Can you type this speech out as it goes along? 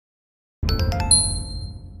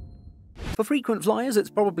For frequent flyers, it's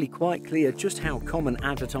probably quite clear just how common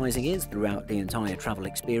advertising is throughout the entire travel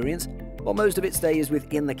experience. While most of it stays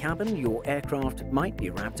within the cabin, your aircraft might be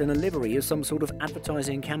wrapped in a livery as some sort of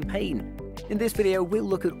advertising campaign. In this video, we'll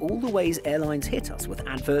look at all the ways airlines hit us with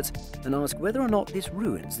adverts and ask whether or not this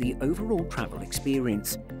ruins the overall travel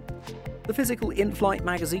experience. The physical in-flight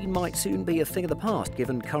magazine might soon be a thing of the past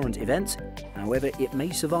given current events. However, it may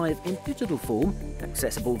survive in digital form,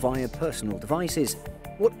 accessible via personal devices.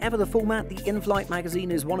 Whatever the format, the in-flight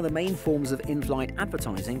magazine is one of the main forms of in-flight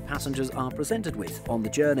advertising passengers are presented with on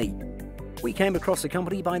the journey. We came across a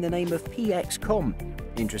company by the name of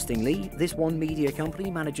PXCom. Interestingly, this one media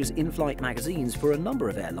company manages in-flight magazines for a number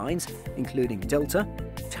of airlines, including Delta,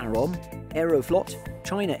 Tarom, Aeroflot,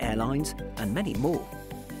 China Airlines, and many more.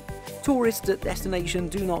 Tourists at destination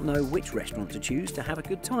do not know which restaurant to choose to have a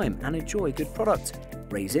good time and enjoy good products,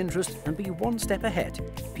 raise interest, and be one step ahead.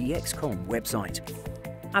 PXCom website.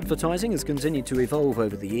 Advertising has continued to evolve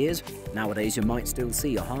over the years. Nowadays, you might still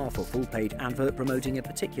see a half or full-page advert promoting a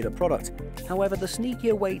particular product. However, the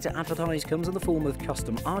sneakier way to advertise comes in the form of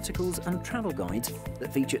custom articles and travel guides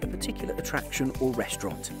that feature a particular attraction or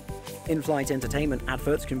restaurant. In-flight entertainment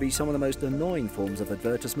adverts can be some of the most annoying forms of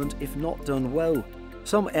advertisement if not done well.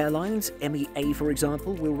 Some airlines, MEA for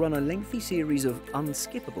example, will run a lengthy series of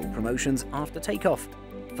unskippable promotions after takeoff.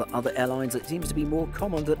 For other airlines, it seems to be more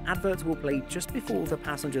common that adverts will play just before the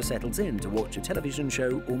passenger settles in to watch a television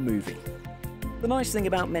show or movie. The nice thing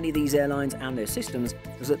about many of these airlines and their systems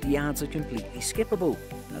is that the ads are completely skippable,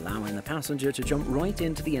 allowing the passenger to jump right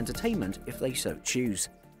into the entertainment if they so choose.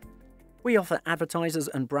 We offer advertisers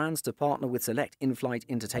and brands to partner with select in-flight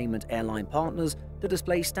entertainment airline partners to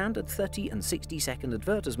display standard 30 and 60-second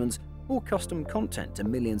advertisements or custom content to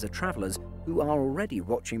millions of travelers who are already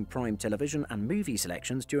watching prime television and movie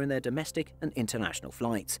selections during their domestic and international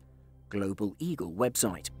flights. Global Eagle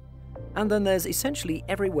website. And then there's essentially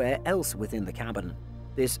everywhere else within the cabin.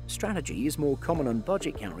 This strategy is more common on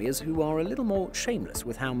budget carriers who are a little more shameless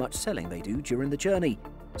with how much selling they do during the journey.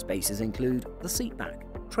 Spaces include the seat back,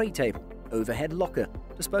 tray table, overhead locker,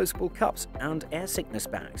 disposable cups, and air sickness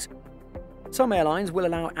bags. Some airlines will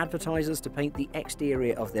allow advertisers to paint the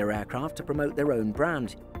exterior of their aircraft to promote their own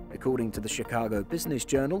brand. According to the Chicago Business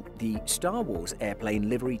Journal, the Star Wars airplane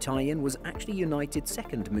livery tie-in was actually United's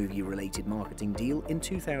second movie-related marketing deal in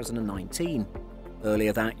 2019.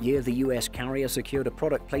 Earlier that year, the US carrier secured a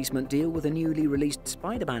product placement deal with a newly released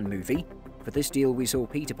Spider-Man movie. For this deal, we saw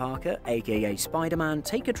Peter Parker, aka Spider-Man,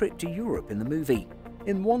 take a trip to Europe in the movie.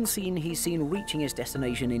 In one scene, he's seen reaching his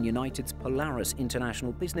destination in United's Polaris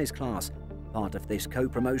International Business Class. Part of this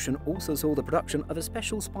co-promotion also saw the production of a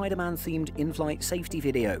special Spider-Man-themed in-flight safety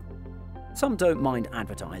video. Some don't mind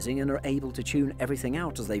advertising and are able to tune everything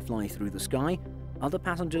out as they fly through the sky. Other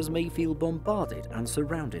passengers may feel bombarded and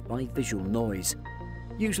surrounded by visual noise.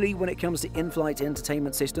 Usually, when it comes to in-flight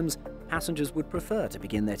entertainment systems, passengers would prefer to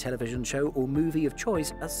begin their television show or movie of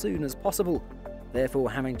choice as soon as possible.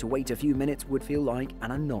 Therefore, having to wait a few minutes would feel like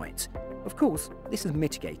an annoyance. Of course, this is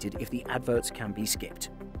mitigated if the adverts can be skipped.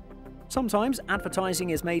 Sometimes advertising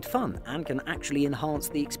is made fun and can actually enhance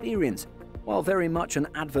the experience. While very much an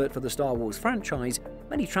advert for the Star Wars franchise,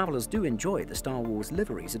 many travelers do enjoy the Star Wars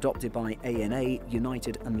liveries adopted by ANA,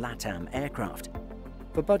 United and LATAM aircraft.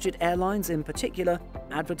 For budget airlines in particular,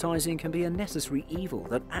 advertising can be a necessary evil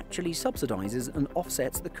that actually subsidizes and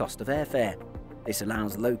offsets the cost of airfare. This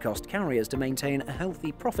allows low-cost carriers to maintain a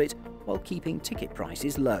healthy profit while keeping ticket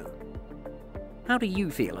prices low. How do you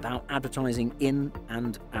feel about advertising in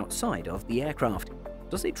and outside of the aircraft?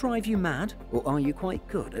 Does it drive you mad, or are you quite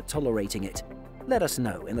good at tolerating it? Let us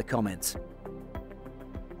know in the comments.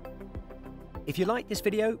 If you like this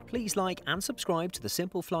video, please like and subscribe to the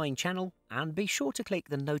Simple Flying channel, and be sure to click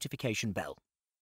the notification bell.